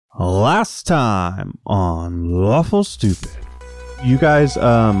Last time on Lawful Stupid, you guys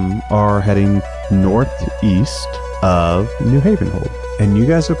are heading northeast of New Havenhold, and you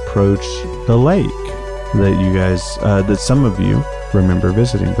guys approach the lake that you guys, that some of you remember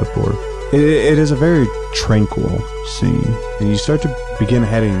visiting before. It is a very tranquil scene, and you start to begin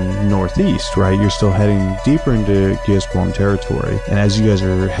heading northeast, right? You're still heading deeper into Geostorm territory, and as you guys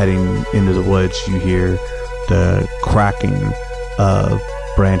are heading into the woods, you hear the cracking of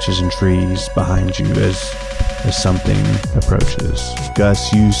branches and trees behind you as something approaches.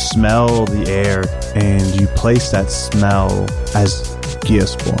 Gus, you smell the air, and you place that smell as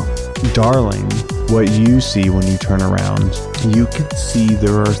Geostorm. Darling, what you see when you turn around, you can see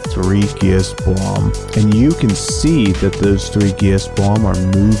there are 3 Geostorm, and you can see that those 3 Geostorm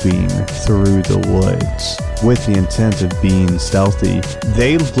are moving through the woods with the intent of being stealthy.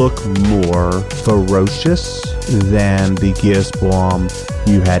 They look more ferocious than the Geostorm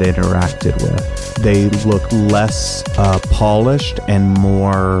you had interacted with. They look less polished and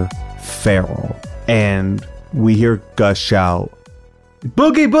more feral. And we hear Gus shout,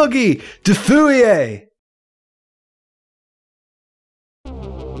 "Boogie boogie, de fouiller!"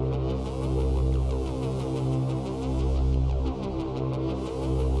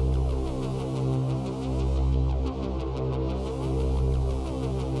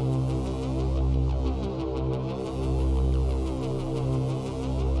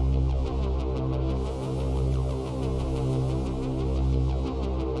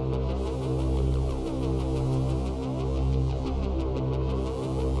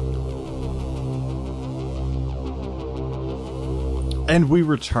 And we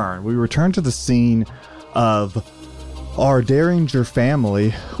return to the scene of our Derringer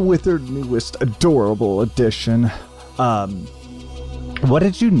family with their newest adorable addition. What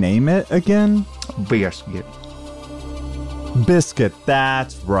did you name it again? Biscuit. Biscuit,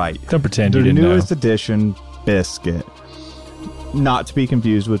 that's right. Don't pretend Their you didn't know. newest addition, Biscuit. Not to be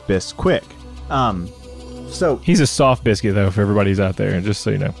confused with Bisquick. So He's a soft biscuit, though, for everybody's out there, just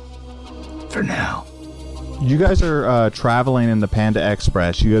so you know. For now. you guys are traveling in the Panda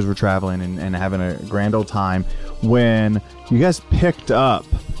Express. You guys were traveling and having a grand old time when you guys picked up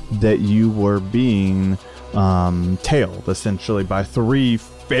that you were being tailed, essentially, by 3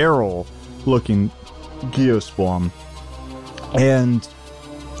 feral-looking Geostorm. And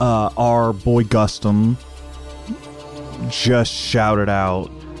our boy Gustum just shouted out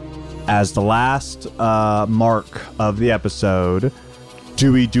as the last mark of the episode,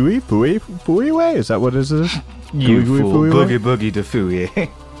 "Dooey dooey fooey fooey way." Is that what it is? You Gooey, fool. fooey, Boogie boogie de fooey.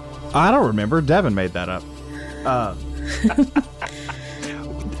 I don't remember. Devin made that up.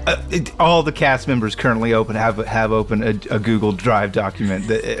 All the cast members currently have open a Google Drive document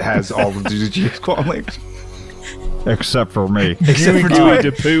that it has all of the Geostorm links. Except for me. Except for Dewey Dwayne.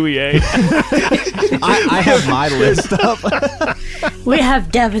 DePooey, eh? I have my list up. We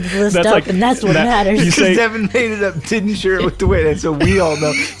have Devin's list That's up, like- and that's what that- matters. you Because say- Devin made it up, didn't share it with Dwayne, and so we all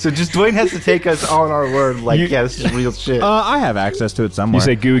know. So just Dwayne has to take us on our word, like, yeah, this is real shit. I have access to it somewhere. You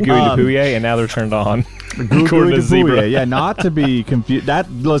say gooey gooey DePooey, and now they're turned on. Gooey According to Zebra. Dooey. Yeah, not to be confused.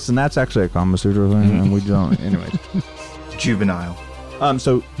 Listen, that's actually a Kama Sutra thing, and we don't. Anyways. Juvenile.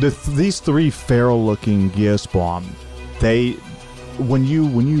 So these 3 feral-looking Geostorm, they, when you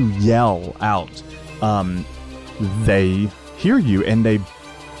yell out, they hear you and they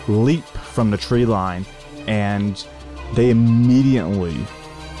leap from the tree line, and they immediately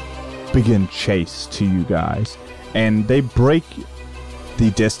begin chase to you guys, and they break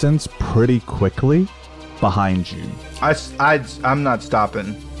the distance pretty quickly behind you. I'm not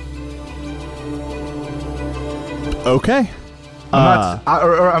stopping. Okay. I'm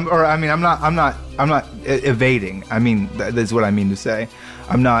not evading. I mean, that's what I mean to say.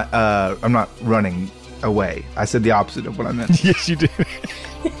 I'm not running away. I said the opposite of what I meant. Yes, you did.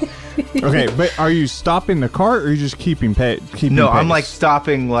 Okay, but are you stopping the cart, or are you just keeping keeping No, pace? I'm like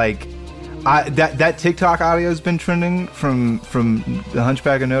stopping. Like, that TikTok audio has been trending from the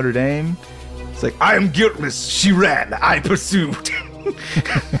Hunchback of Notre Dame. It's like, I am guiltless. She ran. I pursued.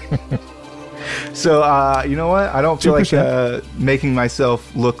 So you know what? I don't feel like 2%. making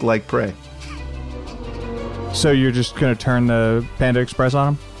myself look like prey. So you're just gonna turn the Panda Express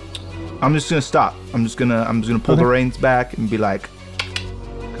on him? I'm just gonna stop. I'm just gonna pull the reins back and be like,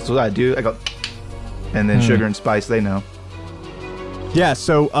 that's what I do. I go, and then Sugar and Spice, they know. Yeah.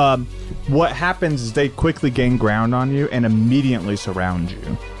 So what happens is they quickly gain ground on you and immediately surround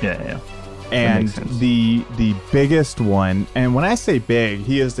you. Yeah. And makes sense. the biggest one, and when I say big,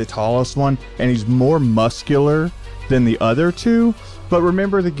 he is the tallest one, and he's more muscular than the other 2. But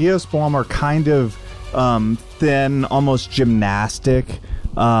remember, the Geostorm are kind of thin, almost gymnastic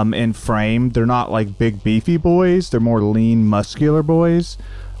in frame. They're not like big beefy boys. They're more lean, muscular boys.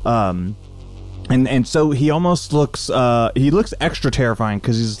 And so he almost looks he looks extra terrifying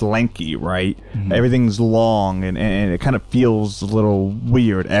because he's lanky, right? Mm-hmm. Everything's long and it kind of feels a little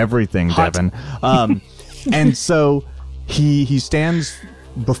weird. Everything, Hot. Devin. And so he stands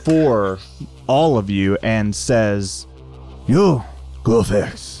before all of you and says, "You go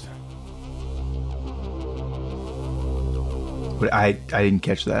fix." But I didn't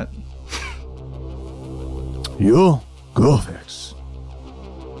catch that. You go fix.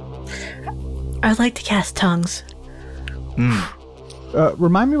 I'd like to cast tongues.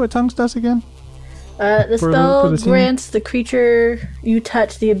 Remind me what tongues does again? The For spell the scene? grants the creature you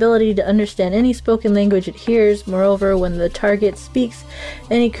touch the ability to understand any spoken language it hears. Moreover, when the target speaks,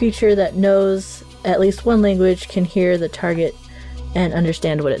 any creature that knows at least one language can hear the target and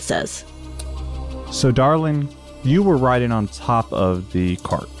understand what it says. So, darling, you were riding on top of the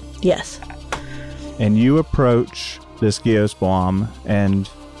cart, Yes. and you approach this Geospawn and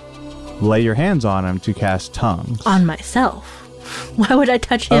lay your hands on him to cast tongues. On myself. Why would I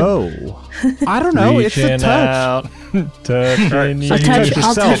touch him? Oh, I don't know. It's the Reaching touch. out, touching you.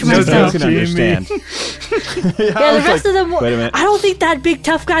 I'll touch No, myself. you can understand. Yeah, the rest of them. Wait a minute. I don't think that big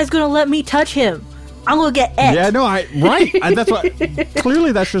tough guy's gonna let me touch him. I'm gonna get et. Yeah, no, that's what.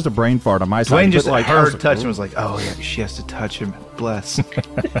 Clearly, that's just a brain fart on my side. Dwayne just but, heard touch and was like, "Oh yeah, she has to touch him." Bless.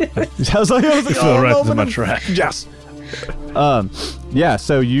 I was like, Fell right into my moment of- track. Yes. Yeah.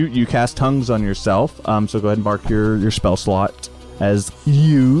 So you cast tongues on yourself. So go ahead and mark your spell slot as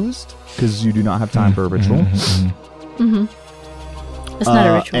used because you do not have time for a ritual. It's not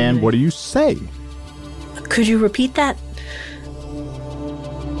a ritual. And what do you say? Could you repeat that?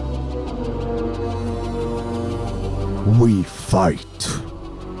 We fight.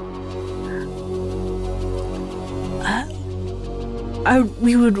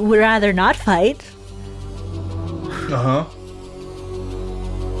 We would rather not fight. Uh huh.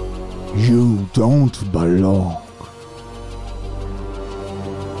 You don't belong.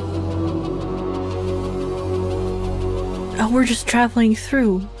 Oh, we're just traveling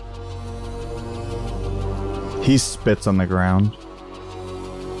through. He spits on the ground.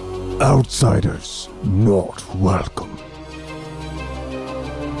 Outsiders not welcome.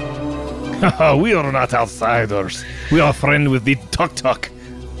 We are not outsiders. We are friends with the tuk-tuk.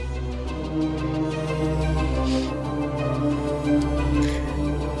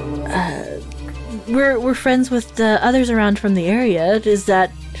 We're friends with the others around from the area. Is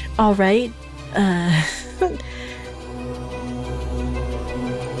that all right?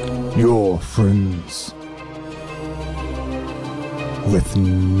 You're friends with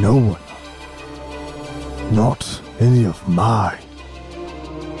no one. Not any of mine.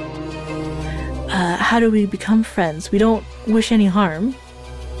 How do we become friends? We don't wish any harm.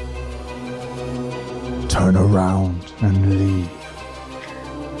 Turn around and leave.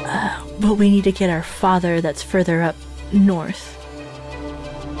 But we need to get our father that's further up north.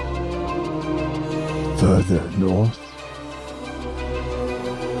 Further north.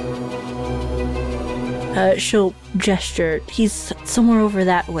 She'll gesture. He's somewhere over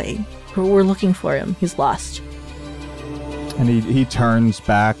that way. We're looking for him. He's lost. And he turns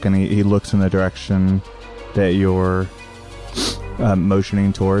back and he looks in the direction that you're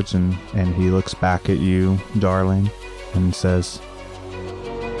motioning towards, and he looks back at you, darling, and says,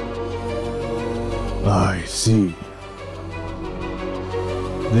 I see.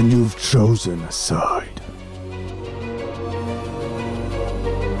 Then you've chosen a side.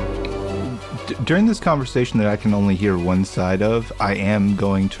 During this conversation that I can only hear one side of, I am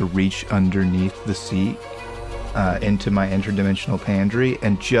going to reach underneath the seat into my interdimensional pantry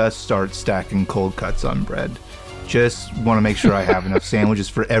and just start stacking cold cuts on bread. Just want to make sure I have enough sandwiches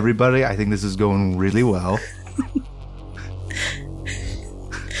for everybody. I think this is going really well.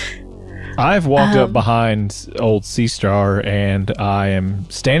 I've walked up behind old Sea Star, and I am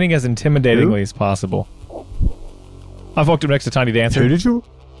standing as intimidatingly as possible. I've walked up next to Tiny Dancer. Who did you?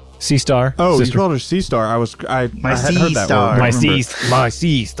 Sea Star. Oh, sister. you called her Sea Star. I My had Sea heard that Star. word. my I don't remember. my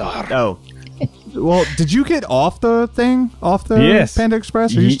Sea Star. Oh. Well, did you get off the thing? Off the Yes. Panda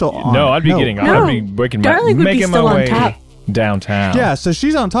Express? Or are you still on? No, I'd be getting on. No. I'd be making Darling would be making still my on way top. downtown. Yeah, so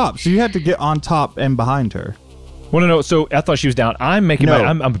she's on top. So you had to get on top and behind her. Well, no. So I thought she was down. I'm making No.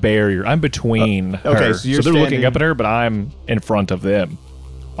 I'm a barrier. I'm between okay, her. so you're they're looking standing- up at her, but I'm in front of them,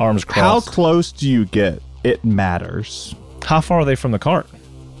 arms How crossed. close do you get? It matters. How far are they from the cart?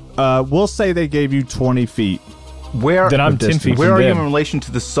 We'll say they gave you 20 feet. Where Then I'm The 10 feet distance. where from are you them. in relation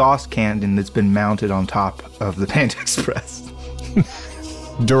to the sauce cannon that's been mounted on top of the Panda Express?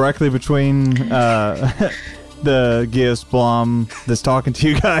 Directly between the Gius Blom that's talking to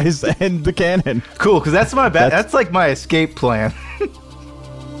you guys and the cannon. Cool, because that's my that's like my escape plan.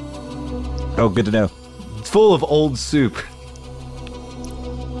 Oh, good to know. It's full of old soup.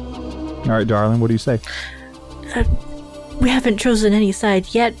 All right, darling, what do you say? We haven't chosen any side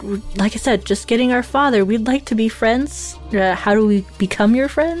yet. Like I said, just getting our father. We'd like to be friends. How do we become your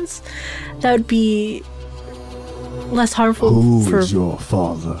friends? That would be less harmful. Who is your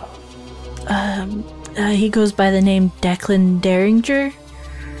father? He goes by the name Declan Derringer.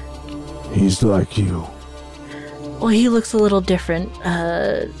 He's like you. Well, he looks a little different.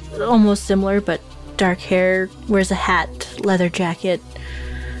 Almost similar, but dark hair, wears a hat, leather jacket,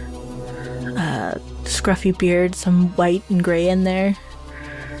 scruffy beard, some white and gray in there.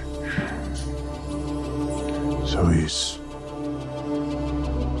 So he's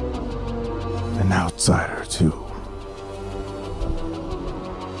an outsider, too.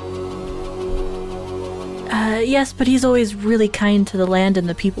 Yes, but he's always really kind to the land and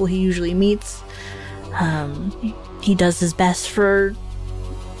the people he usually meets. He does his best for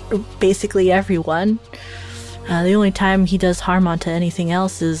basically everyone. The only time he does harm onto anything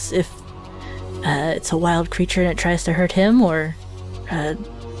else is if it's a wild creature and it tries to hurt him, or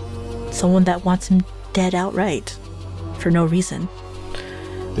someone that wants him dead outright for no reason.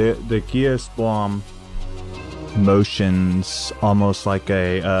 The Gius Blom motions almost like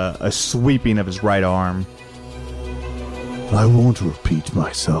a sweeping of his right arm. I won't repeat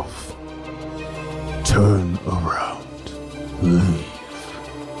myself. Turn around. Leave.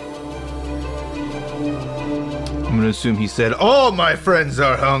 I'm gonna assume he said, "All my friends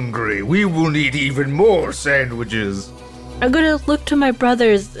are hungry. We will need even more sandwiches." I'm gonna look to my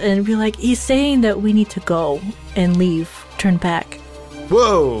brothers and be like, he's saying that we need to go and leave, turn back.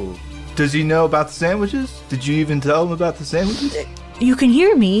 Whoa! Does he know about the sandwiches? Did you even tell him about the sandwiches? You can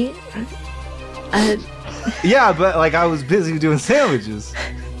hear me. Yeah, but like I was busy doing sandwiches.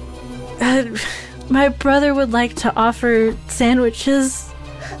 My brother would like to offer sandwiches.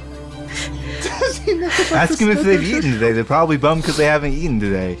 Ask him if they've eaten today. They're probably bummed because they haven't eaten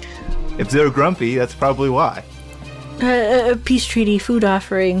today. If they're grumpy, that's probably why. A peace treaty food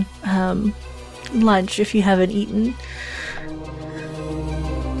offering. Lunch if you haven't eaten.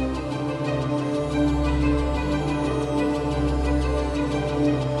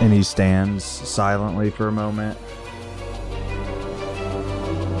 And he stands silently for a moment.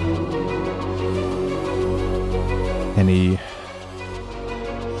 And you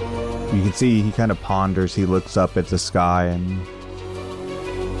can see he kind of ponders. He looks up at the sky and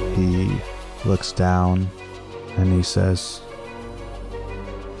he looks down and he says,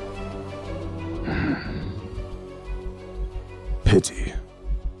 "Pity.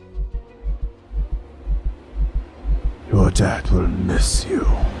 Your dad will miss you."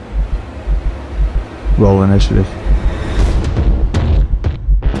 Roll initiative.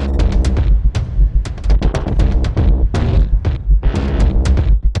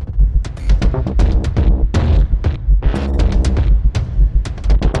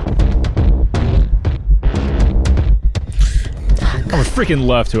 I would freaking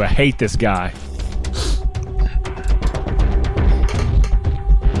love to. I hate this guy.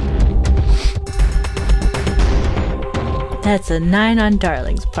 That's a 9 on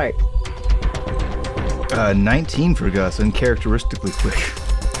Darling's part. 19 for Gus, uncharacteristically quick.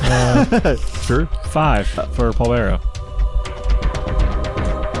 Sure. 5 for Polvero.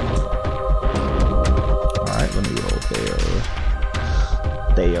 Alright, let me roll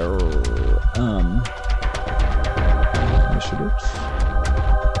their initiatives.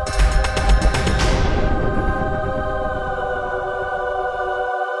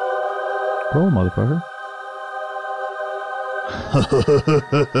 Roll, motherfucker.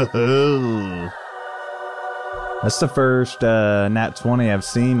 That's the first nat 20 I've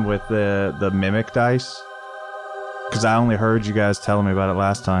seen with the mimic dice. Because I only heard you guys telling me about it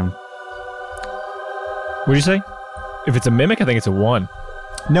last time. What'd you say? If it's a mimic, I think it's a 1.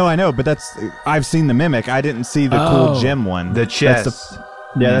 No, I know, but I've seen the mimic. I didn't see the cool gem one. The chest.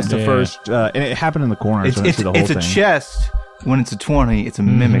 That's the first, and it happened in the corner. So I didn't see the whole thing. It's a chest when it's a 20. It's a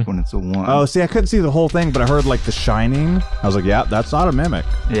mimic when it's a 1. Oh, see, I couldn't see the whole thing, but I heard like the shining. I was like, yeah, that's not a mimic.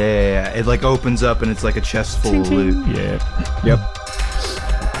 Yeah. It like opens up and it's like a chest full of loot. Yeah. Yep.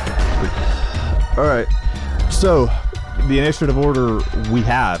 All right. So the initiative order we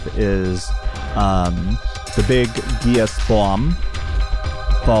have is the big Gius Blom,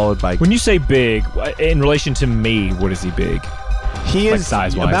 followed by... When you say big, in relation to me, what is he big? He like is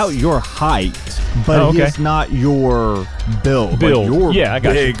size-wise? about your height, but he is not your build. Like your I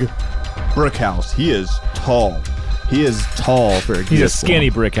got big brick house. He is tall. He is tall for a He's a Geospelm. skinny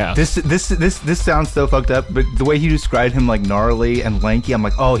brick house. This sounds so fucked up, but the way he described him like gnarly and lanky, I'm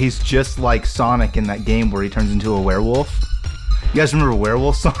like, oh, he's just like Sonic in that game where he turns into a werewolf. You guys remember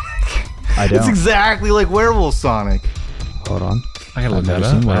Werewolf Sonic? I don't. It's exactly like Werewolf Sonic. Hold on. I gotta look I've that never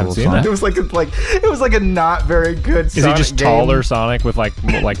up. seen I haven't Werewolf seen Sonic. that. It was like a not very good. Is he Sonic just game. taller Sonic with like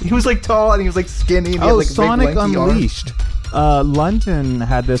He was like tall and he was like skinny. And he had, Oh, like, a big, Sonic lanky arm. Unleashed. London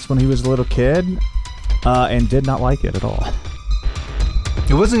had this when he was a little kid, and did not like it at all.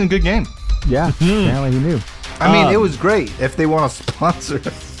 It wasn't a good game. Yeah, apparently he knew. I mean, it was great. If they want to sponsor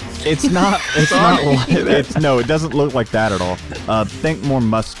us. It's not. It's not. It's no. It doesn't look like that at all. Think more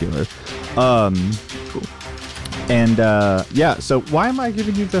muscular. Cool. And yeah. So why am I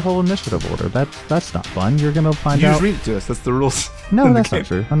giving you the whole initiative order? That's not fun. You're gonna find You out. just read it to us. That's the rules. No, in the that's game. not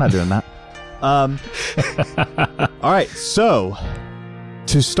true. I'm not doing that. All right. So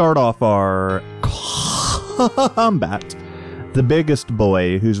to start off our combat, the biggest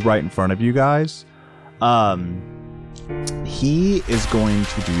boy who's right in front of you guys, he is going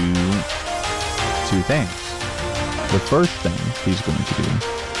to do two things. The first thing he's going to do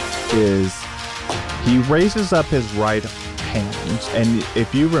is he raises up his right hand, and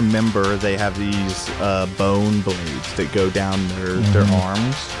if you remember, they have these bone blades that go down their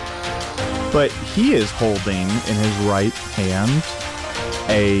arms. But he is holding in his right hand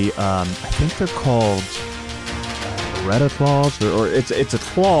a, I think they're called Retaclaws, or it's a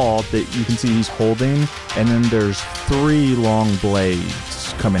claw that you can see he's holding, and then there's 3 long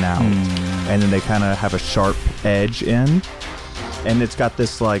blades coming out, and then they kind of have a sharp edge in, and it's got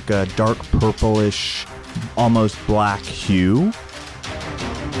this like dark purplish, almost black hue,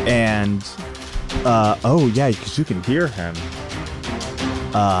 and oh yeah, because you can hear him.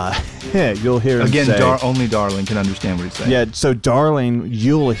 Yeah, you'll hear him Again, say, only Darling can understand what he's saying. yeah, so Darling,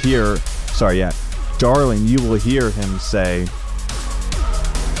 you'll hear, Darling, you will hear him say,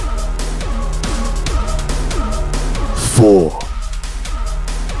 4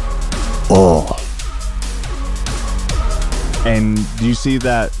 all. And you see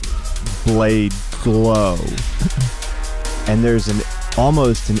that blade glow, and there's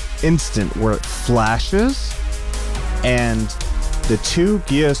almost an instant where it flashes, and the 2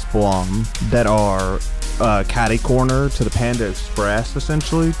 Geospelm that are catty corner to the Panda Express,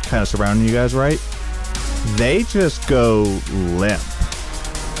 essentially, kind of surrounding you guys, right? They just go limp.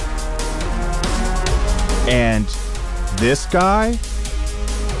 And this guy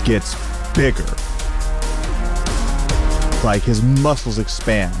gets bigger. Like, his muscles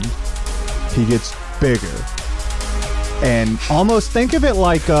expand. He gets bigger. And almost think of it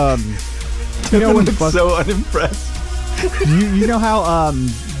like, you know when looks so unimpressed. you know how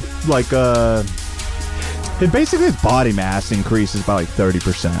it basically his body mass increases by like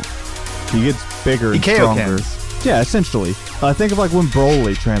 30%. He gets bigger and stronger. Yeah, essentially. Think of like when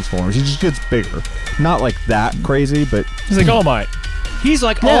Broly transforms. He just gets bigger. Not like that crazy, but He's like All Might. He's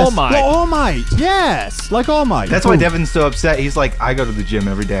like yes, All Might. like All Might. Yes, like All Might. That's why Boom. Devin's so upset. He's like, I go to the gym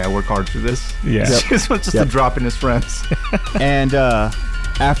every day. I work hard for this. Yeah. He just wants to drop in his friends. And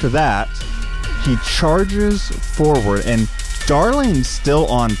after that, he charges forward, and Darling's still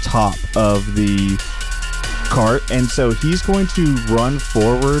on top of the cart, and so he's going to run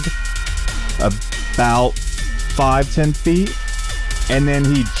forward about 5-10 feet, and then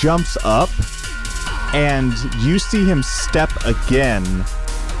he jumps up, and you see him step again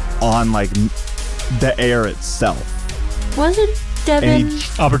on like the air itself. Wasn't Devin? And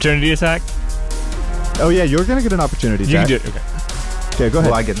Opportunity attack. Oh yeah, you're gonna get an opportunity You attack. can do it. Okay. Okay, go ahead.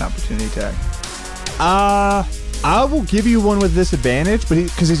 Well, I get an opportunity attack. I will give you one with disadvantage, but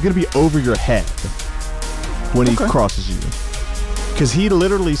because he's going to be over your head when he crosses you. Because he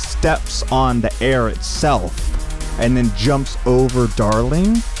literally steps on the air itself and then jumps over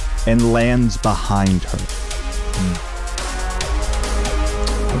Darling and lands behind her.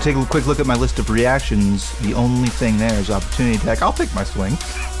 I'll take a quick look at my list of reactions. The only thing there is opportunity attack. I'll take my swing.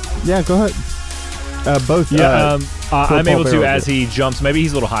 Yeah, go ahead. Both. Yeah, I'm able to, Barrel as do. he jumps, maybe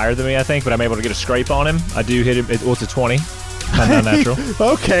he's a little higher than me, I think, but I'm able to get a scrape on him. I do hit him. What's a 20? Kind of natural.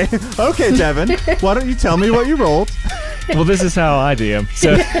 Okay, Devin. Why don't you tell me what you rolled? Well, this is how I DM.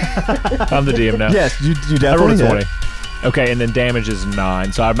 So I'm the DM now. Yes, you I definitely rolled a 20. hit. Okay, and then damage is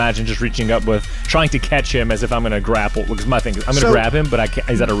 9. So I imagine just reaching up with, trying to catch him as if I'm going to grapple. Because my thing is, I'm going to grab him, but I can't,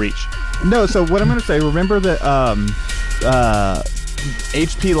 he's out of reach. No, so what I'm going to say, remember that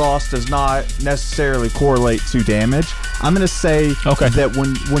HP loss does not necessarily correlate to damage. I'm going to say that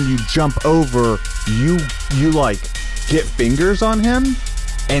when you jump over, you like get fingers on him,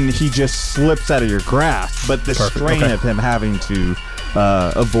 and he just slips out of your grasp. But the strain of him having to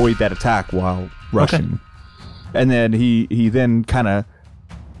avoid that attack while rushing. And then he then kind of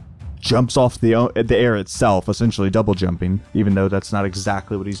jumps off the air itself, essentially double jumping, even though that's not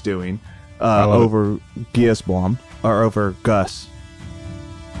exactly what he's doing, over Giasblom, or over Gus.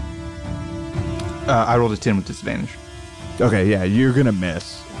 I rolled a 10 with disadvantage. Okay, yeah, you're gonna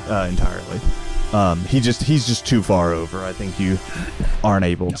miss entirely. He's just too far over. I think you aren't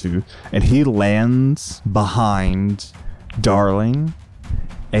able to. And he lands behind Darling,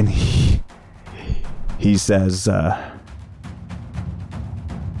 and he says,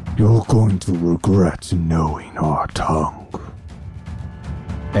 "You're going to regret knowing our tongue."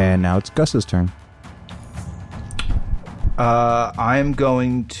 And now it's Gus's turn. I'm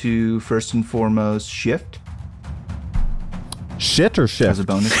going to first and foremost shift. Shit or shift? As a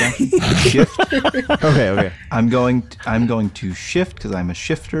bonus action. Shift. Okay. I'm going to shift because I'm a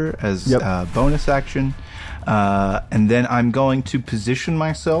shifter as a bonus action. And then I'm going to position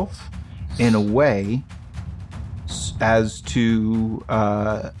myself in a way as to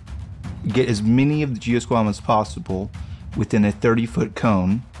get as many of the Geosquam as possible within a 30-foot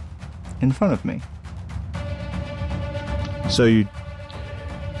cone in front of me. So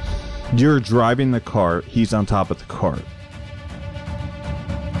you're driving the cart. He's on top of the cart.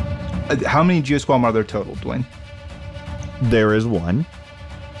 How many Geosquam are there total, Dwayne? There is one.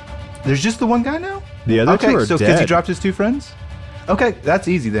 There's just the one guy now? The other two are so dead. because he dropped his two friends? Okay, that's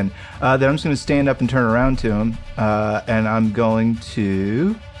easy then. Then I'm just going to stand up and turn around to him, and I'm going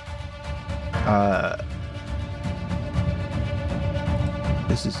to...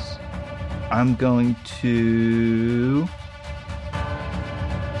 I'm going to...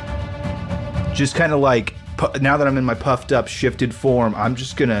 just kind of like... now that I'm in my puffed up, shifted form, I'm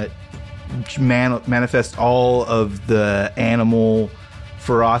just going to manifest all of the animal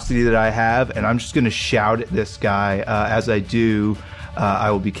ferocity that I have, and I'm just going to shout at this guy. As I do, I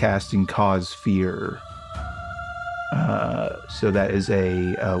will be casting Cause Fear. So that is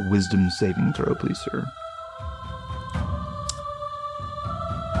a wisdom saving throw, please, sir.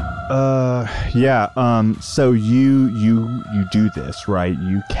 So you do this, right?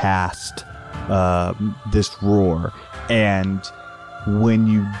 You cast this roar, and when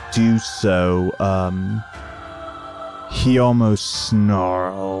you do so, he almost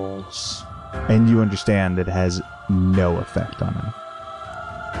snarls, and you understand that it has no effect on him.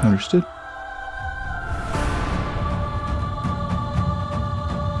 Understood.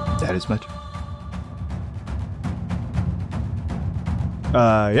 That is my turn.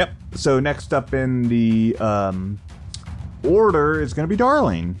 Yep. So next up in the order is going to be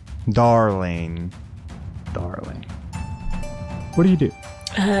Darling. Darling. What do you do?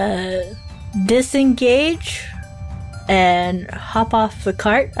 Disengage and hop off the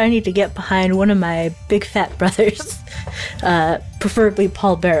cart. I need to get behind one of my big fat brothers. Preferably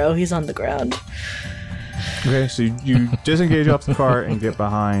Paul Barrow. He's on the ground. Okay, so you disengage off the cart and get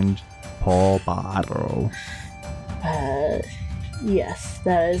behind Paul Barrow. Yes,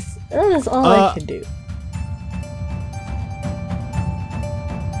 that is all I can do.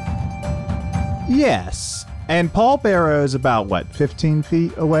 Yes. And Paul Barrow is about, 15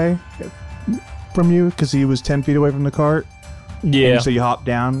 feet away from you? Because he was 10 feet away from the cart? Yeah. And so you hop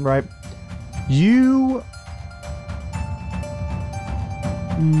down, right? You...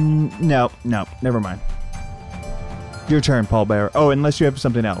 No, never mind. Your turn, Paul Barrow. Oh, unless you have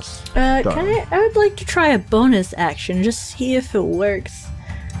something else. I would like to try a bonus action, just see if it works.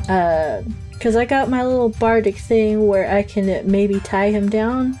 Because I got my little bardic thing where I can maybe tie him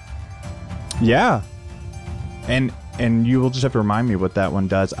down. Yeah. And you will just have to remind me what that one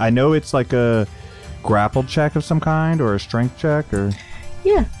does. I know it's like a grapple check of some kind, or a strength check, or...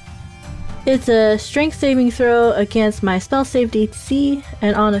 Yeah. It's a strength saving throw against my spell save DC,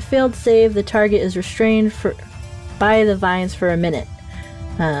 and on a failed save, the target is restrained by the vines for a minute.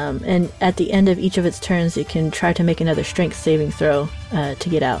 And at the end of each of its turns, it can try to make another strength saving throw to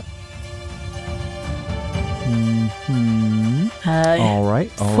get out. All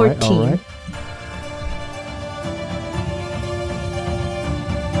right. 14.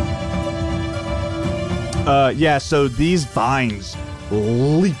 Yeah, so these vines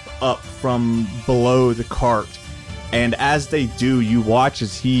leap up from below the cart, and as they do, you watch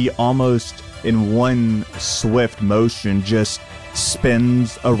as he almost in one swift motion just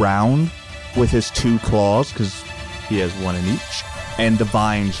spins around with his two claws, because he has one in each, and the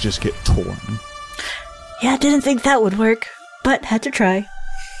vines just get torn. Yeah, didn't think that would work, but had to try.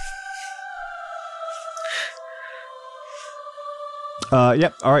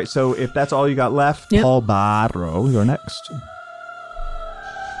 Yep. All right. So if that's all you got left, yep. Paul Barrow, you're next.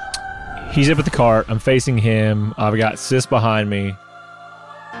 He's up at the cart. I'm facing him. I've got Sis behind me.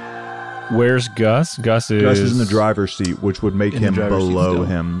 Where's Gus? Gus is in the driver's seat, which would make In the him driver's seat below still.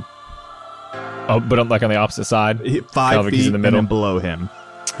 him. Oh, but I'm like on the opposite side. 5 like he's feet in the and middle. then below him.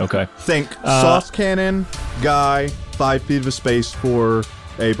 Okay. Think sauce cannon, guy, 5 feet of space for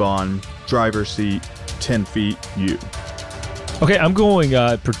Avon, driver's seat, 10 feet, you. Okay, I'm going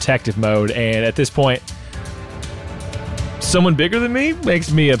protective mode, and at this point, someone bigger than me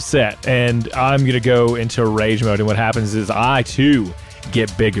makes me upset, and I'm gonna go into rage mode. And what happens is I too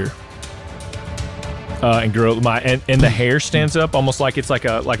get bigger, and grow and the hair stands up almost like it's like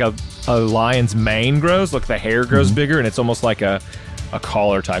a lion's mane grows. Look, the hair grows bigger, and it's almost like a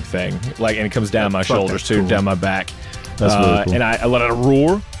collar type thing. Like, and it comes down my shoulders too, down my back. That's really cool. And I let out a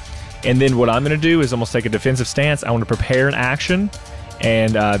roar. And then what I'm going to do is almost take a defensive stance. I want to prepare an action,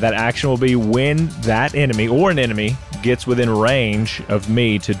 and that action will be when that enemy or an enemy gets within range of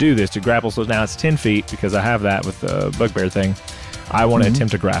me to do this, to grapple. So now it's 10 feet because I have that with the bugbear thing. I want to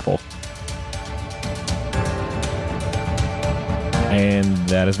attempt to grapple. And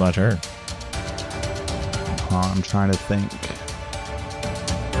that is my turn. I'm trying to think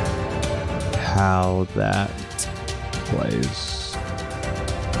how that plays.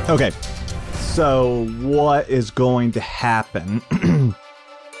 Okay, so what is going to happen?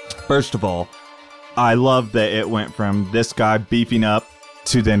 First of all, I love that it went from this guy beefing up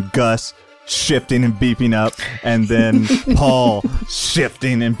to then Gus shifting and beefing up, and then Paul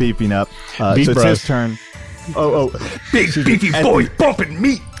shifting and beefing up. So it's bros. his turn. Oh, Big beefy boy bumping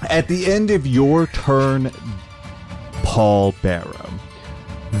meat. at the end of your turn, Paul Barrow,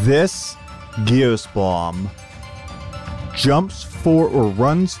 this Geosblom jumps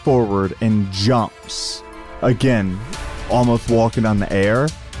runs forward and jumps again, almost walking on the air,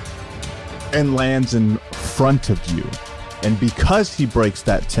 and lands in front of you. And because he breaks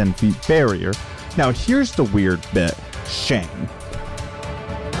that 10 feet barrier, now here's the weird bit, Shane.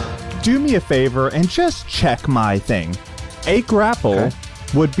 Do me a favor and just check my thing. A grapple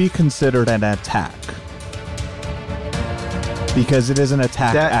would be considered an attack. Because it is an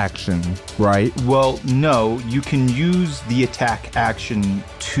attack action, right? Well, no, you can use the attack action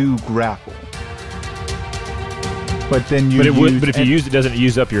to grapple. But then you But if you use it, doesn't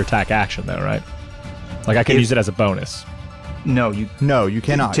use up your attack action though, right? Like I can use it as a bonus. No, you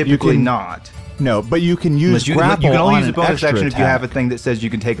cannot. typically not. No, but you can use Unless you grapple can only on use a an bonus extra action if you have a attack. thing that says you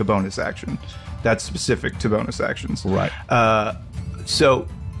can take a bonus action. That's specific to bonus actions. Right. So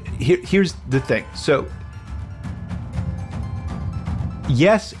here's the thing. So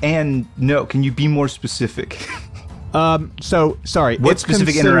yes and no. Can you be more specific? So sorry. What it's specific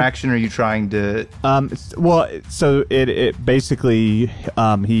considered- interaction are you trying to? Well, so it basically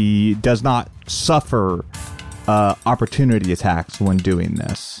he does not suffer opportunity attacks when doing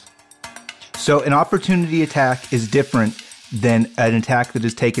this. So an opportunity attack is different than an attack that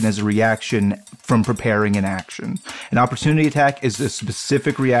is taken as a reaction from preparing an action. An opportunity attack is a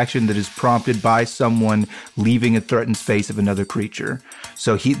specific reaction that is prompted by someone leaving a threatened space of another creature.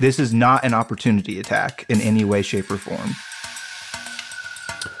 So this is not an opportunity attack in any way, shape, or form.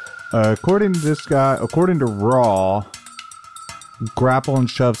 According to this guy, according to Raw, grapple and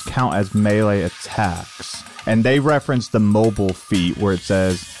shoves count as melee attacks. And they reference the mobile feat where it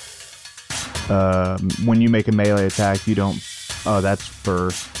says, when you make a melee attack, you don't... Oh, that's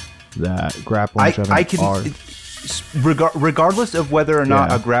for that. Grapple and shoving I can, are... regardless of whether or not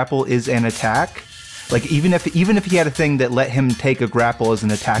Yeah. a grapple is an attack, like even if he had a thing that let him take a grapple as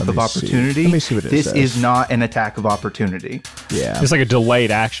an attack of me see. opportunity, Let me see what it this says. is not an attack of opportunity. Yeah. It's like a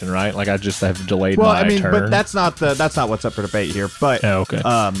delayed action, right? Like I just have delayed Well, my I mean, turn. but that's not what's up for debate here. But Oh, okay.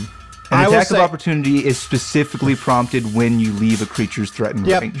 An I will attack say- of opportunity is specifically prompted when you leave a creature's threatened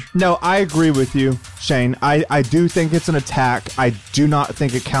Yep. range. No, I agree with you, Shane. I do think it's an attack. I do not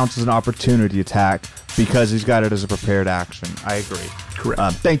think it counts as an opportunity attack because he's got it as a prepared action. I agree.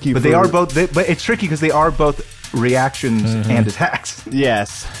 Correct. Thank you. But they are both. But it's tricky because they are both reactions and attacks.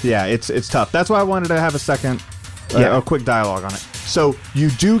 Yes. Yeah. It's tough. That's why I wanted to have a second, a quick dialogue on it. So you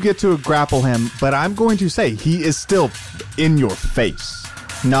do get to grapple him, but I'm going to say he is still in your face.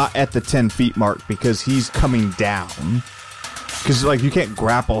 Not at the 10 feet mark because he's coming down. Because like you can't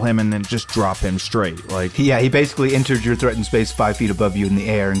grapple him and then just drop him straight. Like He basically entered your threatened space 5 feet above you in the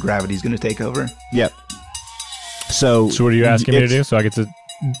air, and gravity's going to take over. yep. So so what are you asking me to do? So I get to...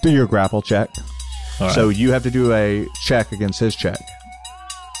 Do your grapple check. All right. So you have to do a check against his check.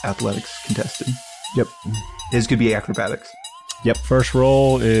 Athletics contested. Yep. His could be acrobatics. First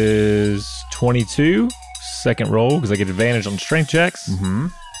roll is 22. Second roll, because I get advantage on strength checks,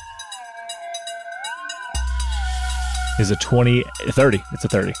 is a 30. It's a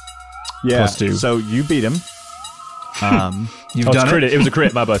 30. Yeah. Plus 2. So you beat him. You've Oh, done crit it. It was a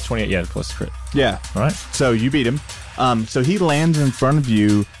crit. My bust 28. Yeah, plus crit. Yeah. All right. So you beat him. So he lands in front of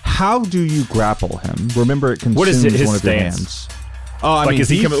you. How do you grapple him? Remember, it consumes What is his one of your stance? hands. Oh, I Like, mean, is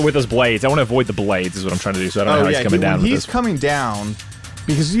he he's- coming with those blades? I want to avoid the blades, is what I'm trying to do. So I don't know how he's coming down when with he's this. coming down,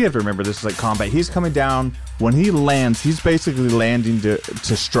 because you have to remember this is like combat. He's coming down. When he lands, he's basically landing to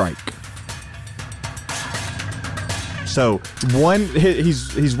strike. So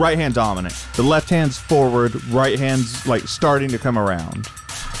he's right hand dominant. The left hand's forward, right hand's like starting to come around.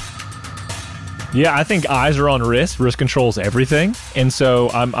 Yeah, I think eyes are on wrist. Wrist controls everything, and so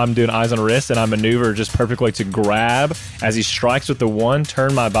I'm doing eyes on wrist, and I maneuver just perfectly to grab as he strikes with the one,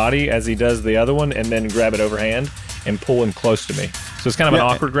 turn my body as he does the other one, and then grab it overhand and pull him close to me. So it's kind of an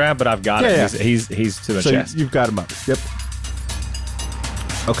Yeah. awkward grab, but I've got it. Yeah. He's to the So chest. you've got him up. Yep.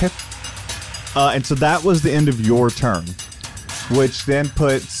 Okay. And so that was the end of your turn, which then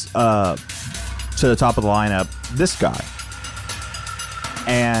puts to the top of the lineup this guy.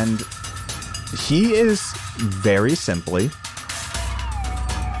 And he is very simply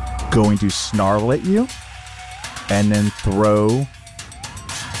going to snarl at you and then throw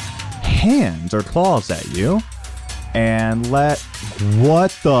hands or claws at you and what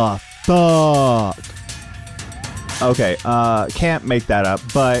the fuck? Okay, can't make that up,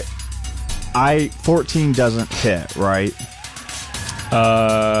 but 14 doesn't hit, right?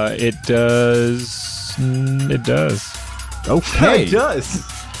 It does. It does. Okay. It does.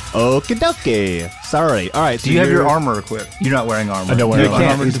 Okie dokie. Sorry. All right. Do you have your armor equipped? You're not wearing armor. I don't wear You armor.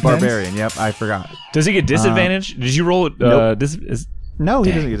 can't. Armor He's a defense? barbarian. Yep, I forgot. Does he get disadvantage? Did you roll it? Nope. No, he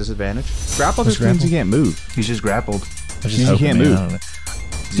Dang. doesn't get disadvantage. Grapple just means grapple? you can't move. He's just grappled. You can't move.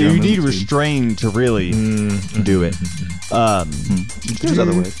 So you Yeah, need movement speed. restrain to really do it. There's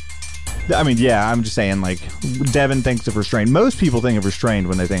other ways. I mean, yeah, I'm just saying, like, Devin thinks of restrain. Most people think of restrained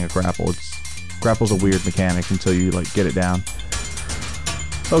when they think of grapple. Grapple's a weird mechanic until you, like, get it down.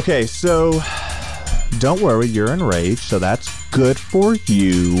 Okay, so don't worry, you're enraged, so that's good for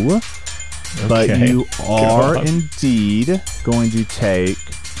you. But Okay. you are God. indeed going to take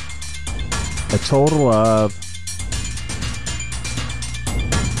a total of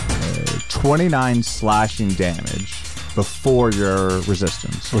 29 slashing damage before your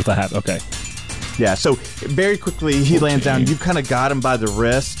resistance. With the hat. Okay. Yeah, so very quickly he lands down. You've kind of got him by the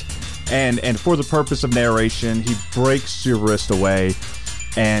wrist, and for the purpose of narration, he breaks your wrist away,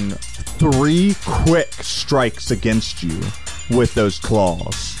 and 3 quick strikes against you with those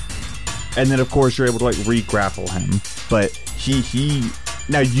claws. And then, of course, you're able to, like, re-grapple him. But he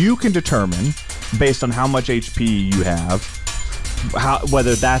now you can determine, based on how much HP you have,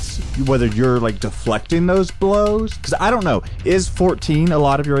 whether you're, like, deflecting those blows. Because I don't know, is 14 a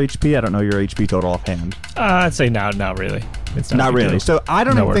lot of your HP? I don't know your HP total offhand. I'd say not really. It's Not a big really. deal. So I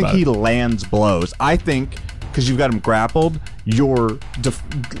don't Don't even worry think about he it. lands blows. I think because you've got him grappled, you're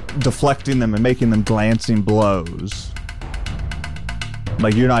deflecting them and making them glancing blows.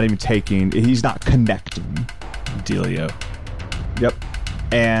 Like, you're not even taking. He's not connecting. Dealio. Yep.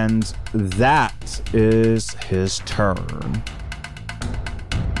 And that is his turn.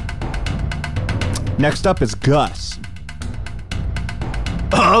 Next up is Gus.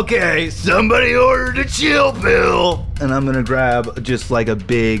 Okay, somebody ordered a chill pill. And I'm going to grab just like a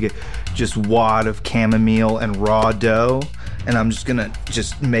big wad of chamomile and raw dough. And I'm just going to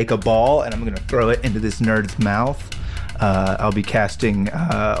make a ball and I'm going to throw it into this nerd's mouth. I'll be casting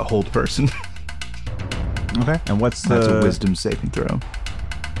Hold Person. Okay. And what's That's the a wisdom saving throw.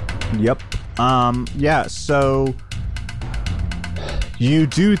 Yep. Yeah, so you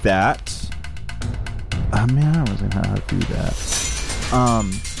do that. I mean, I don't really know how to do that.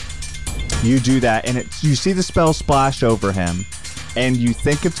 You do that, and you see the spell splash over him, and you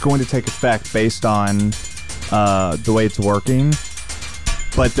think it's going to take effect based on the way it's working.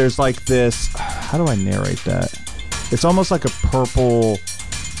 But there's like this. How do I narrate that? It's almost like a purple,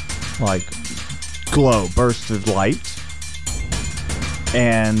 like, glow, burst of light.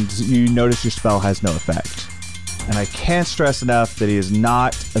 And you notice your spell has no effect. And I can't stress enough that he is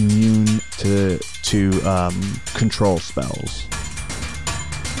not immune to control spells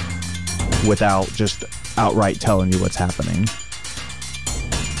without just outright telling you what's happening.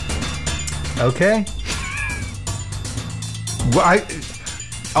 Okay. Well,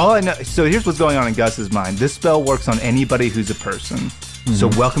 all I know. So here's what's going on in Gus's mind. This spell works on anybody who's a person. So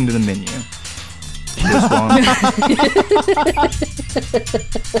welcome to the menu. This one.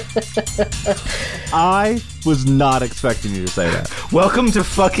 I was not expecting you to say that. Welcome to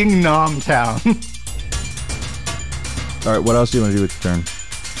fucking Nom Town. All right, what else do you want to do with your turn?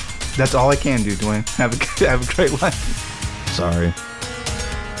 That's all I can do, Dwayne. Have a great life. Sorry.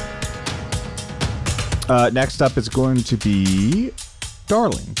 Next up is going to be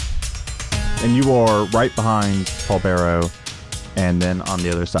Darling. And you are right behind Paul Barrow. And then on the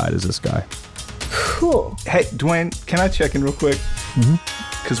other side is this guy. Cool. Hey, Dwayne, can I check in real quick?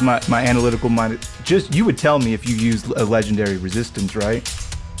 Because my analytical mind, you would tell me if you used a legendary resistance, right?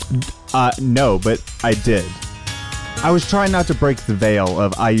 No, but I did. I was trying not to break the veil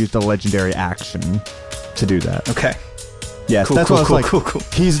of I used a legendary action to do that. Okay. Yes, Cool, that's cool, what I was cool, like. cool, cool.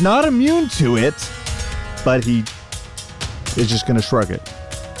 He's not immune to it, but he is just going to shrug it.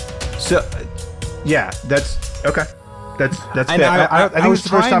 So, yeah, that's okay. That's And fair. I think was it's the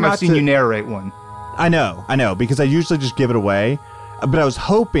first trying time I've not seen to- you narrate one. I know, because I usually just give it away. But I was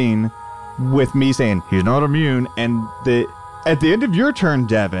hoping with me saying he's not immune, and at the end of your turn,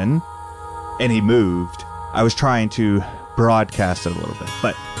 Devin, and he moved. I was trying to broadcast it a little bit,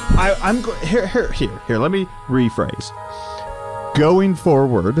 but I'm here. Let me rephrase. Going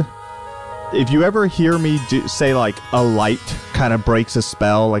forward, if you ever hear me say like a light kind of breaks a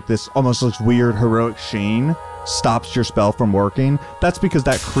spell, like this almost looks weird heroic sheen stops your spell from working, that's because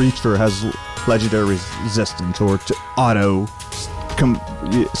that creature has legendary resistance or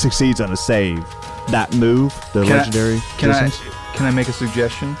succeeds on a save. That move, the legendary resistance. Can I make a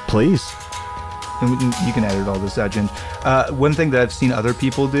suggestion? Please. And you can edit all this out, Jen. One thing that I've seen other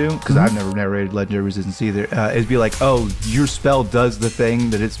people do, because I've never narrated Legendary Resistance either, is be like, oh, your spell does the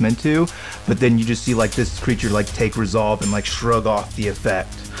thing that it's meant to, but then you just see like this creature like take resolve and like shrug off the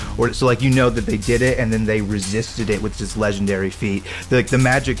effect. Or so like you know that they did it and then they resisted it with this legendary feat. The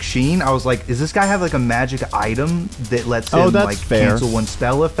magic sheen, I was like, does this guy have like a magic item that lets him that's like fair. cancel one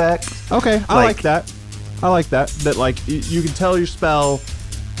spell effect? Okay, I like that. I like that. That like you can tell your spell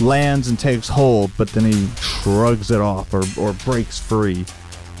lands and takes hold, but then he shrugs it off or breaks free.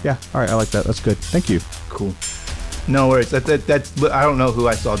 Yeah, all right, I like that. That's good. Thank you. Cool. No worries. That's I don't know who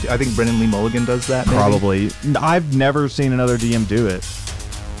I saw. I think Brendan Lee Mulligan does that. Maybe. Probably. I've never seen another DM do it.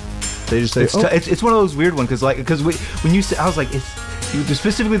 They just say, It's one of those weird ones because when you said, I was like, it's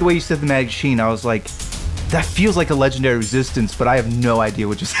specifically the way you said the magic sheen. I was like, that feels like a legendary resistance, but I have no idea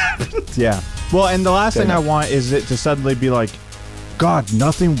what just happened. yeah. Well, and the last thing I want is it to suddenly be like, God,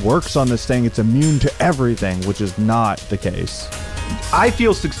 nothing works on this thing. It's immune to everything, which is not the case. I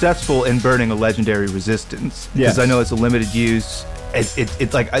feel successful in burning a legendary resistance because I know it's a limited use.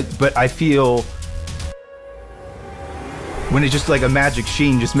 It's like, but I feel when it's just like a magic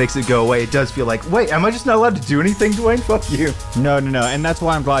sheen just makes it go away. It does feel like, wait, am I just not allowed to do anything, Dwayne? Fuck you. No, and that's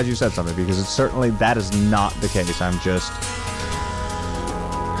why I'm glad you said something, because it's certainly that is not the case. I'm just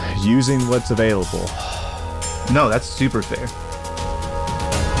using what's available. No, that's super fair.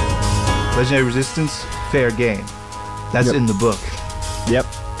 Legendary resistance, fair game. That's in the book. Yep,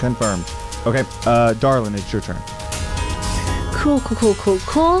 confirmed. Okay, Darlin, it's your turn.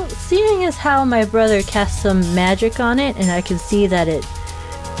 Cool. Seeing as how my brother cast some magic on it, and I can see that it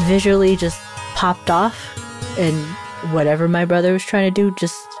visually just popped off, and whatever my brother was trying to do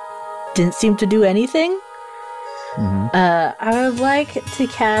just didn't seem to do anything. I would like to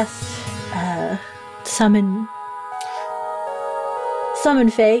cast Summon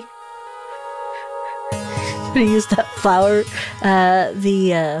Fae. I'm gonna use that flower.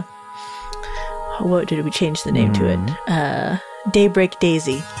 What did we change the name to it? Daybreak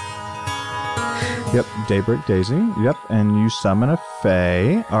Daisy. Yep, Daybreak Daisy. Yep, and you summon a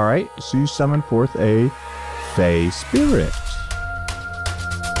Fae. All right, so you summon forth a Fae spirit.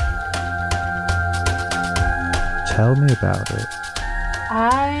 Tell me about it.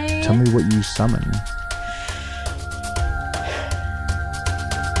 Tell me what you summon.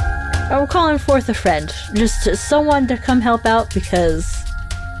 I'm calling forth a friend. Just someone to come help out because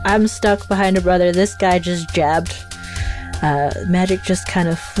I'm stuck behind a brother. This guy just jabbed. Magic just kind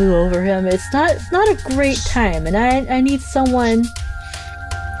of flew over him. It's not a great time, and I need someone.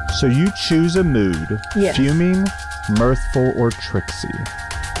 So you choose a mood. Yes. Fuming, mirthful, or tricksy.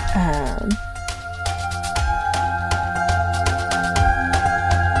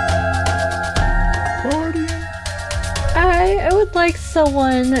 I would like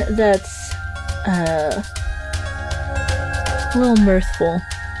someone that's a little mirthful.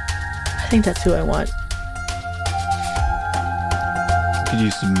 I think that's who I want. Could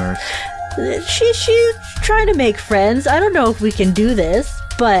use some mirth. She's trying to make friends. I don't know if we can do this,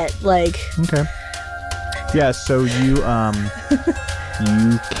 but like. Okay. Yeah. So you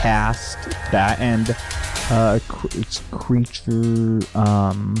you cast that, and it's creature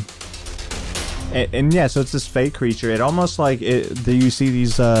and yeah, so it's this fake creature. It almost like you see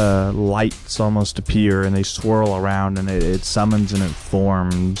these lights almost appear, and they swirl around, and it summons and it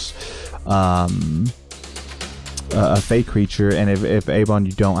forms. a fey creature, and if Avon,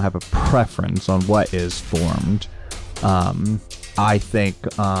 you don't have a preference on what is formed, I think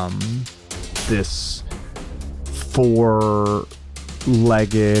this four-legged,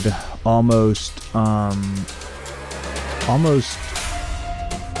 almost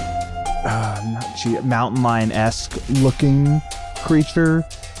mountain lion-esque looking creature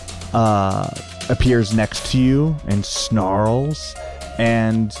appears next to you and snarls,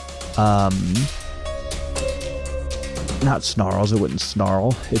 and not snarls, it wouldn't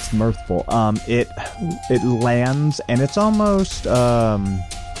snarl, it's mirthful. It lands, and it's almost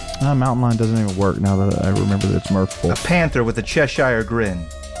mountain lion doesn't even work now that I remember that it's mirthful. A panther with a Cheshire grin.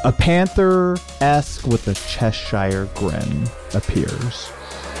 A panther-esque with a Cheshire grin appears.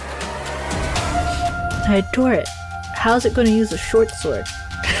 I adore it. How's it going to use a short sword?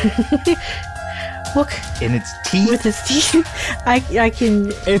 Look, In its teeth? with its teeth, I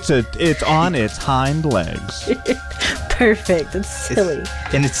can. It's on its hind legs. Perfect. It's silly.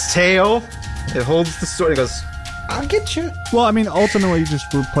 In its tail, it holds the sword. It goes, I'll get you. Well, I mean, ultimately, you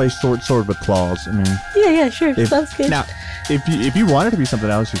just replace sword with claws. I mean, Yeah, sure. Sounds good. Now, if you want it to be something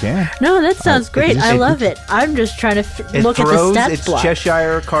else, you can. No, that sounds great. I love it. I'm just trying to look at the throws stats its block.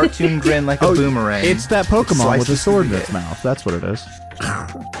 Cheshire cartoon grin like a boomerang. It's that Pokemon with a slices sword in through its it. mouth. That's what it is.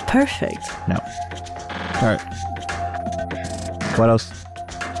 Perfect. No. All right. What else?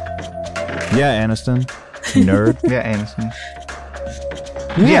 Yeah, Aniston. You nerd. Yeah, Anderson.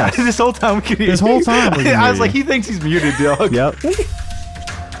 Yeah, this whole time we could hear This whole time we can I hear was like, you. he thinks he's muted, dog. Yep.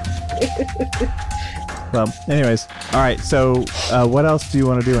 Well, anyways. All right. So, what else do you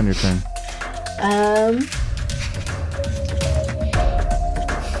want to do on your turn?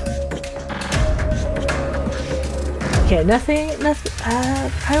 Okay, nothing.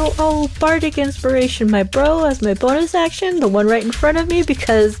 I'll bardic inspiration my bro as my bonus action, the one right in front of me,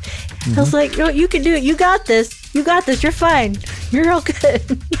 because I was like, no, you can do it. You got this. You got this. You're fine. You're all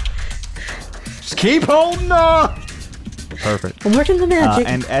good. Just keep holding on. Perfect. I'm working the magic.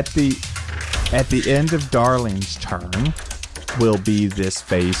 And at the end of Darling's turn will be this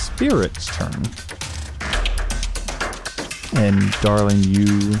Fey Spirit's turn. And Darling,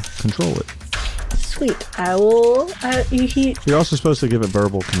 you control it. Sweet. I will. You're also supposed to give it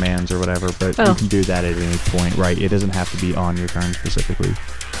verbal commands or whatever, but you can do that at any point, right? It doesn't have to be on your turn specifically,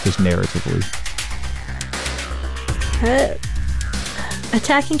 just narratively.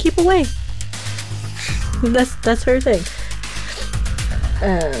 Attack and keep away. That's her thing.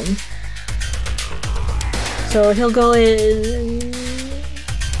 So he'll go in.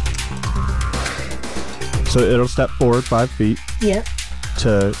 So it'll step forward 5 feet Yeah.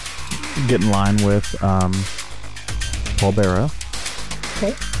 to get in line with Paulbera.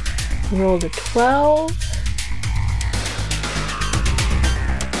 Okay. Rolled a 12.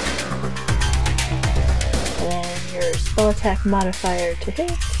 And your spell attack modifier to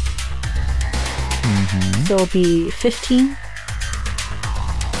hit. So it'll be 15.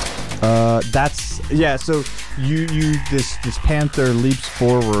 So this panther leaps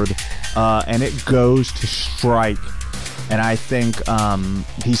forward, and it goes to strike, and I think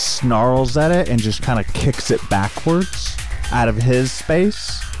he snarls at it and just kind of kicks it backwards out of his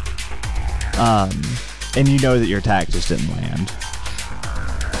space. And you know that your attack just didn't land.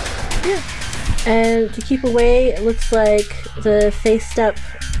 Yeah. And to keep away, it looks like the face step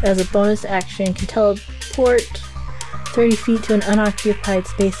as a bonus action can teleport 30 feet to an unoccupied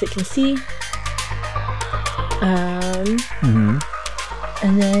space it can see.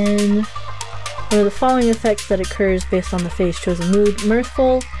 And then one of the following effects that occurs based on the face chosen mood: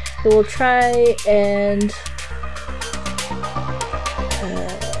 mirthful. It will try and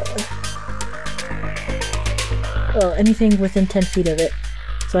anything within 10 feet of it.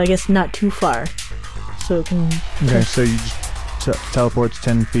 So I guess not too far. So it can Okay, so you just teleports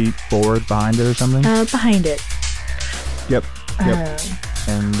 10 feet forward behind it or something? behind it. Yep.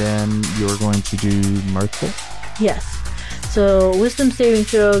 And then you're going to do mirthful. Yes. So wisdom saving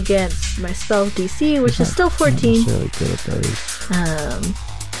throw against my spell DC, which is still 14. Not necessarily good at those.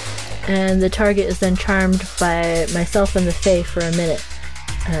 And the target is then charmed by myself and the Fae for a minute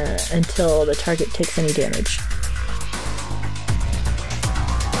until the target takes any damage.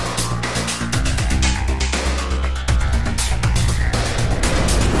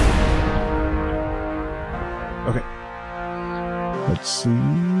 Okay. Let's see.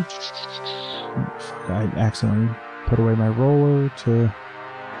 I accidentally put away my roller to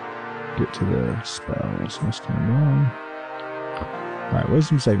get to the spells. What's going on? Alright,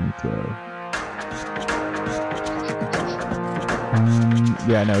 wisdom saving throw.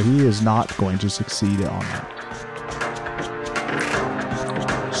 Yeah, no, he is not going to succeed on that.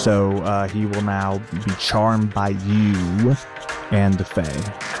 So he will now be charmed by you and the Fae.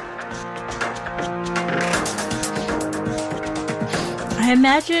 I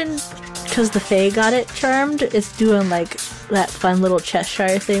imagine because the Fae got it charmed, it's doing like that fun little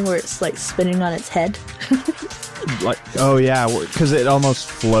Cheshire thing where it's like spinning on its head. Like, oh yeah, because it almost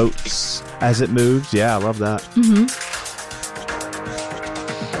floats as it moves. Yeah, I love that.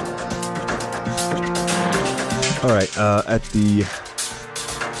 All right. At the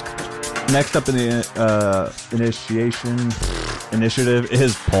next up in the initiative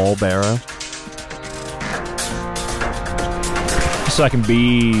is Paul Barrow. So I can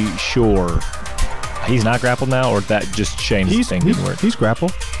be sure he's not grappled now, or that just changed the thing didn't work. He's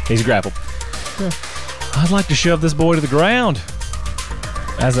grappled. He's grappled. I'd like to shove this boy to the ground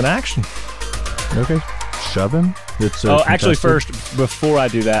as an action. Okay. Shove him. It's Actually, contested. first, before I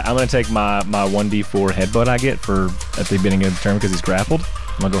do that, I'm going to take my 1d4 headbutt I get at the beginning of the turn because he's grappled.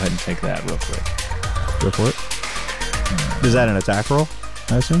 I'm going to go ahead and take that real quick. Go for it. Is that an attack roll,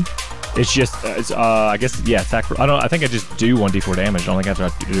 I assume? It's just, I guess, yeah, attack roll. I think I just do 1d4 damage. I don't think I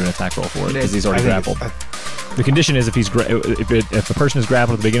have to do an attack roll for it because he's already grappled. The condition is if the person is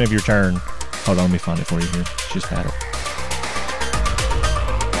grappled at the beginning of your turn. Hold on, let me find it for you here. Just had it.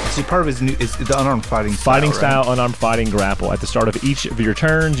 See, part of his new is the unarmed fighting style. Fighting style, unarmed fighting, grapple. At the start of each of your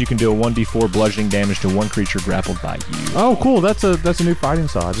turns, you can do a 1d4 bludgeoning damage to one creature grappled by you. Oh, cool. That's a new fighting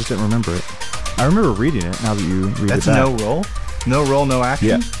style. I just didn't remember it. I remember reading it. Now that you read That's it back. no roll, no action.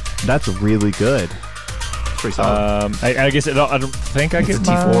 Yeah, that's really good. Pretty solid. I guess I don't think I It's get a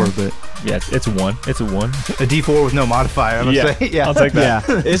D4, but yeah, it's a 1. It's a 1. a D4 with no modifier. I'm gonna say, yeah, I'll take that.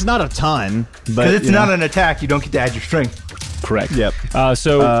 Yeah, it's not a ton, but because it's not an attack. You don't get to add your strength. Correct. Yep.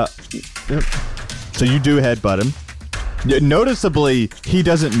 So So you do headbutt him. Yeah, noticeably, he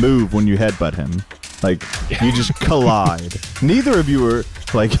doesn't move when you headbutt him. Like you just collide. Neither of you are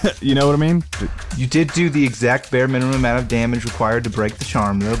like, you know what I mean? You did do the exact bare minimum amount of damage required to break the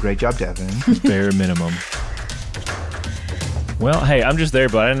charm, though. Great job, Devin. bare minimum. Well, hey, I'm just there,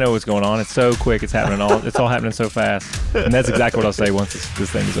 but I didn't know what's going on. It's so quick. It's all happening so fast. And that's exactly what I'll say once this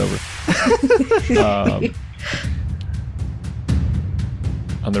thing is over.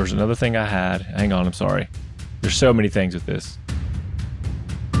 There was another thing I had. Hang on, I'm sorry. There's so many things with this.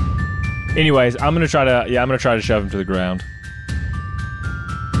 Anyways, I'm gonna try to shove him to the ground.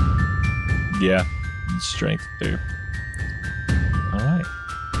 Yeah, strength too. All right.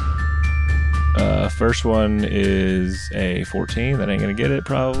 First one is a 14. That ain't gonna get it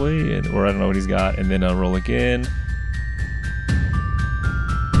probably, or I don't know what he's got. And then I'll roll again.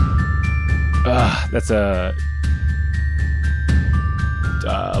 That's a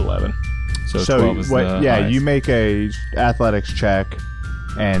 11. So 12 is the highest. You make a athletics check,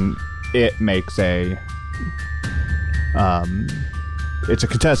 and it makes a it's a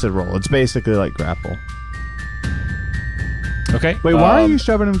contested roll. It's basically like grapple. Okay. Wait, why are you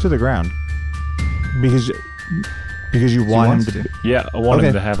shoving him to the ground? Because you want him to. Yeah, I want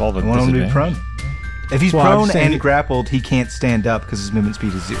him to have all the. I want him to be prone. If he's Well, I'm prone saying- and grappled, he can't stand up because his movement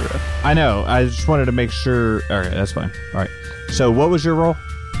speed is 0. I know. I just wanted to make sure. All right, that's fine. All right. So what was your roll?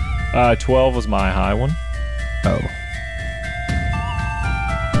 12 was my high one. Oh.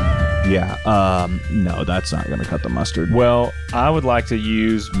 Yeah. No, that's not going to cut the mustard. Well, I would like to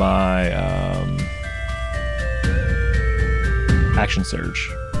use my action surge.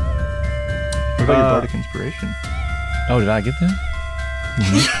 What about your bardic inspiration? Oh, did I get that?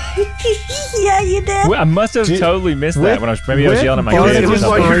 Yeah, you did. Well, I must have totally missed that when I was yelling at my bardic kids. It or was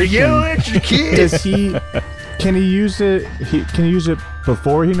something. like you're yelling at your kids. Does he? Can he use it? Can he use it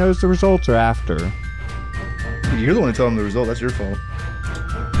before he knows the results or after? You're the one who told him the result. That's your fault.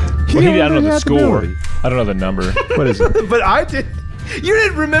 Well, I don't know already the had score. ability. I don't know the number. What is it? But I did. You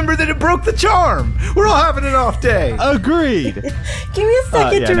didn't remember that it broke the charm. We're all having an off day. Agreed. Give me a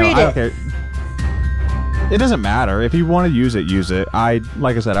second to read it. Okay. It doesn't matter. If you want to use it, use it.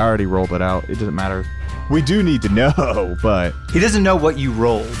 Like I said, I already rolled it out. It doesn't matter. We do need to know, but He doesn't know what you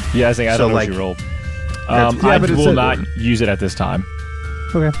rolled. Yeah, I think I So, don't know like- what you rolled. Yeah, I but it will said- not use it at this time.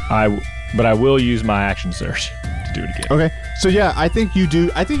 okay. But I will use my action surge to do it again. Okay. So yeah, I think you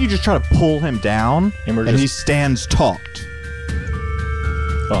do. I think you just try to pull him down, And we're and he just- stands taut.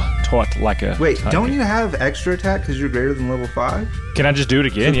 Oh, taut like a. Wait, tiger. don't you have extra attack because you're greater than level 5? Can I just do it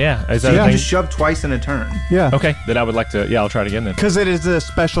again? Yeah. Is So that you a can thing? just shove twice in a turn. Yeah. Okay, then I would like to. Yeah, I'll try it again then. Because it is a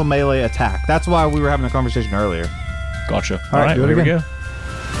special melee attack. That's why we were having a conversation earlier. Gotcha. All right, do it here we again. go.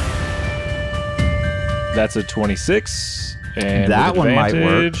 That's a 26, and That with one might work.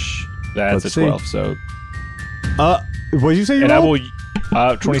 advantage, that's Let's a 12. So, What did you say? You and I rolled?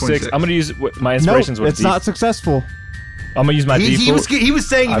 will 26. 26. I'm gonna use my No, inspirations. it's not successful. I'm gonna use my default. He was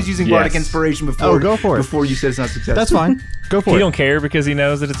saying he was using Bardic Inspiration before. Oh, go for it. Before you said it's not successful. That's fine. Go for He it. don't care because he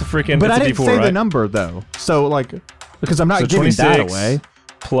knows that it's a freaking. But it's I a didn't D4, say right? the number though. So like, because I'm not So giving that 26 away.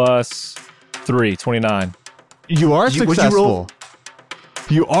 plus 3, 29. You are Would you successful. roll?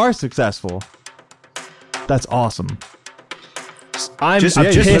 You are successful. That's awesome. I'm Just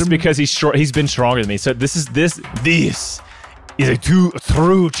let pissed him- because he's been stronger than me. So this is a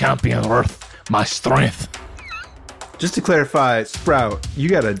true champion worth my strength. Just to clarify, Sprout, you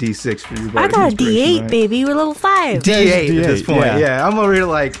got a D6 for your I Bardic got a Inspiration, D8, right? baby. We're level 5. D8 at this D8, point. yeah. Yeah, I'm over here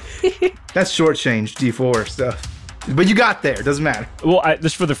like that's shortchanged D4 stuff. But you got there. Doesn't matter. Well,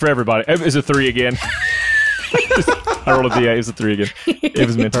 just for everybody, it was a 3 again. I rolled a D8. It was a 3 again. It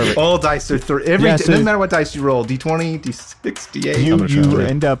was meant to. All dice are three. Yeah, It so- doesn't matter what dice you roll. D20, D6, D8. I'm You gonna try to-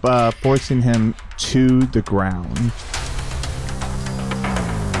 end up forcing him to the ground.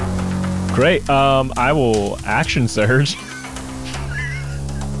 Great. I will action surge.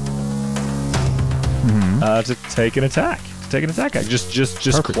 To take an attack. Just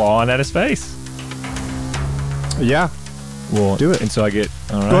Perfect. clawing at his face. Yeah. Well, Do it. And so I get.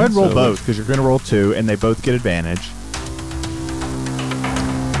 All right, Go ahead and roll so- both because you're going to roll 2 and they both get advantage.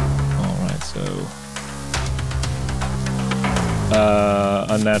 All right, so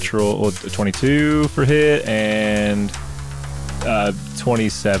unnatural 22 for hit and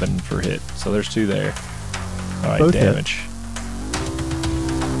 27 for hit. So there's 2 there. All right, Both hit. damage.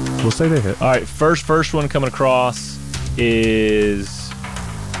 We'll say they hit. All right, first one coming across is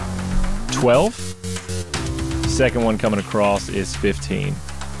 12. Second one coming across is 15.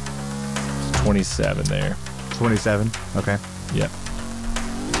 It's 27 there. 27. Okay. Yep.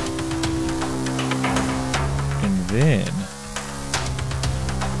 And then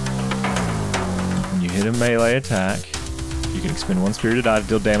when you hit a melee attack, you can expend 1 spirited die to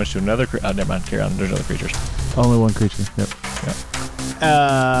deal damage to another creature. Never mind, carry on. There's other creatures. Only one creature. Yep.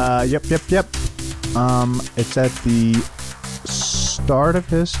 Yep. It's at the start of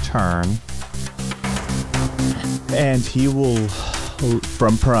his turn, and he will,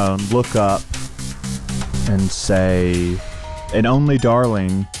 from prone, look up and say, and only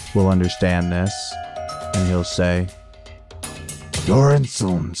Darling will understand this, and he'll say, "Your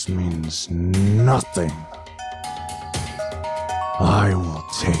insolence means nothing. I will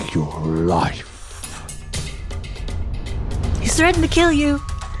take your life." He's threatened to kill you.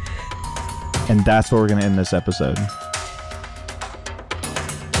 And that's where we're going to end this episode.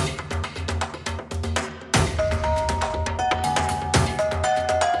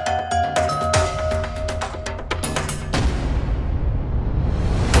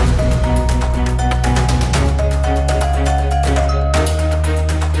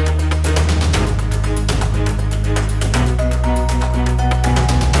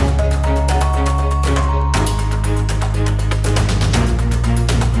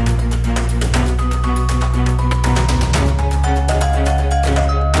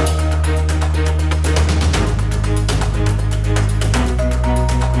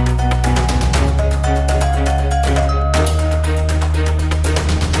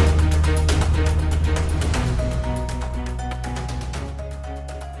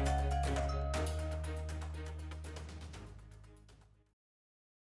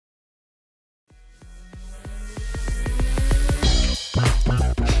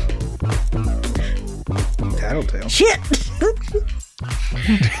 Tattletale. Shit.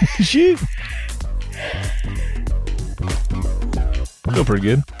 Shoot. Feel pretty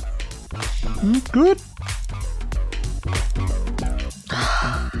good. Good.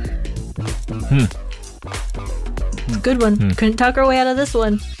 Good one. Couldn't talk our way out of this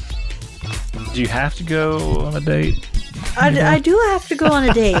one. Do you have to go on a date? I do have to go on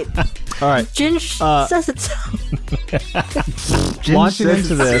a date. All right. Ginge says it so. Launching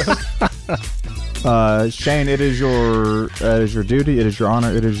into this, Shane, it is your duty, it is your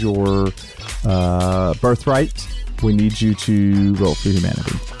honor, it is your birthright. We need you to roll for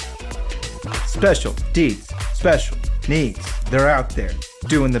humanity. Special deeds, special needs. They're out there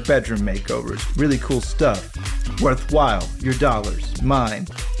doing the bedroom makeovers. Really cool stuff. Worthwhile. Your dollars. Mine.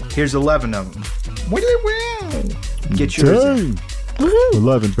 Here's 11 of them. Get yours. in. Dang.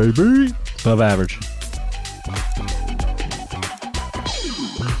 11, baby. Above average.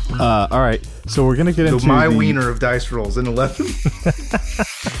 All right. So we're gonna get into My the- wiener of dice rolls in 11.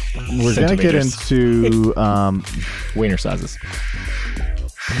 We're gonna get Centimeters. into Wiener sizes.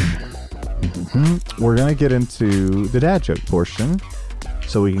 we're gonna get into the dad joke portion,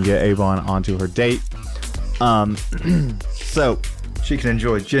 so we can get Avon onto her date. So She can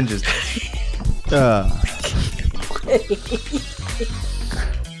enjoy Ginger's.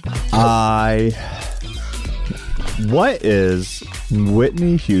 What is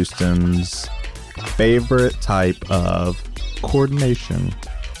Whitney Houston's favorite type of coordination?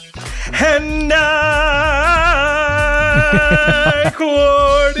 Hand-eye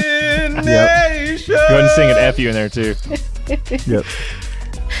coordination. Go ahead and sing an F you in there too. Yep.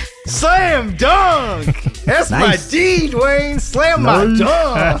 Slam dunk. That's Nice. my D, Dwayne. Slam my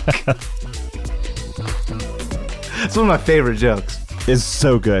dunk. It's one of my favorite jokes. It's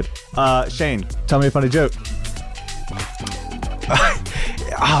so good. Shane, tell me a funny joke.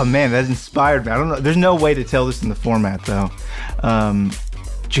 Oh man, that inspired me. I don't know. There's no way to tell this in the format though.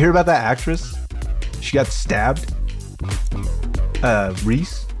 Did you hear about that actress? She got stabbed.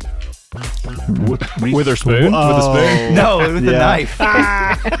 Reese. Reese? With her spoon? With a spoon? No, with a Yeah. knife.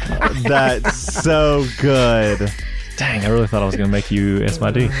 That's so good. Dang, I really thought I was going to make you ask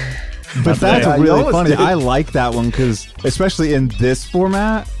my D. But that's Yeah, you really almost funny. did. I like that one because, especially in this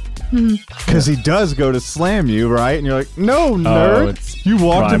format, because he does go to slam you, right? And you're like, no, nerd. it's You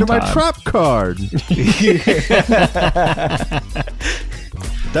walked prime into my time. trap card.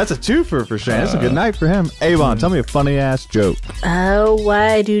 That's a twofer for Shane. That's a good night for him. Avon, tell me a funny ass joke.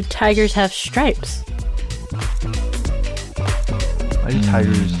 Why do tigers have stripes? Why do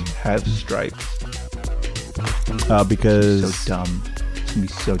tigers have stripes? Because So dumb. It's gonna be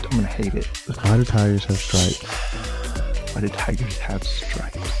so dumb. I'm gonna hate it. why do tigers have stripes? Why do tigers have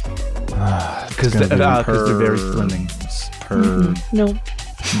stripes? Because Because they're very slimming. No.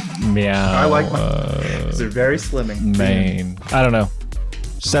 Meow. I like they're very slimming. Maine. I don't know.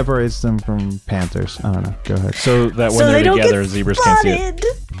 separates them from panthers. I don't know. Go ahead. So that when So they they're don't together, get zebras can't see it. spotted.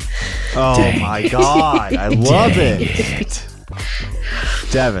 Oh my god, I love it.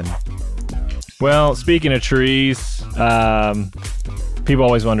 Devin. Well, speaking of trees, people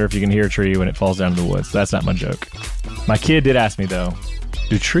always wonder if you can hear a tree when it falls down to the woods. That's not my joke. My kid did ask me, though,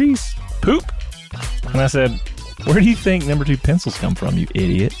 do trees poop? And I said, where do you think number 2 pencils come from, you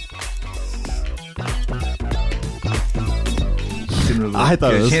idiot? I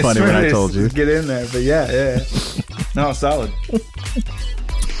thought it was funny when I told you. Get in there, but yeah. No, solid.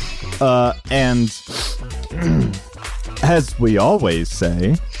 And as we always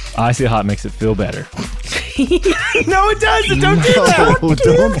say, Icy hot makes it feel better. No, it doesn't. Don't do that. no,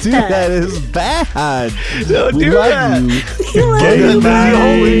 don't do that. It's bad. Don't We do love that. you. Get the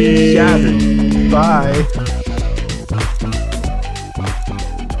holy shattered. Bye.